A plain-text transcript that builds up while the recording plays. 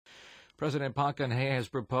President Park Geun-hye has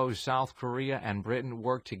proposed South Korea and Britain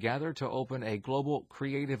work together to open a global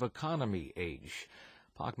creative economy age.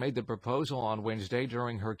 Park made the proposal on Wednesday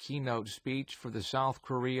during her keynote speech for the South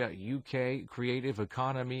Korea-UK Creative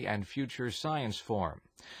Economy and Future Science Forum.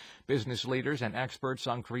 Business leaders and experts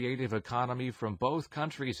on creative economy from both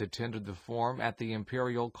countries attended the forum at the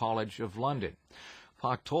Imperial College of London.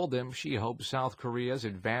 Park told them she hopes South Korea's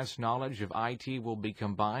advanced knowledge of IT will be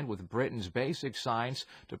combined with Britain's basic science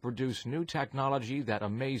to produce new technology that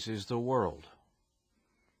amazes the world.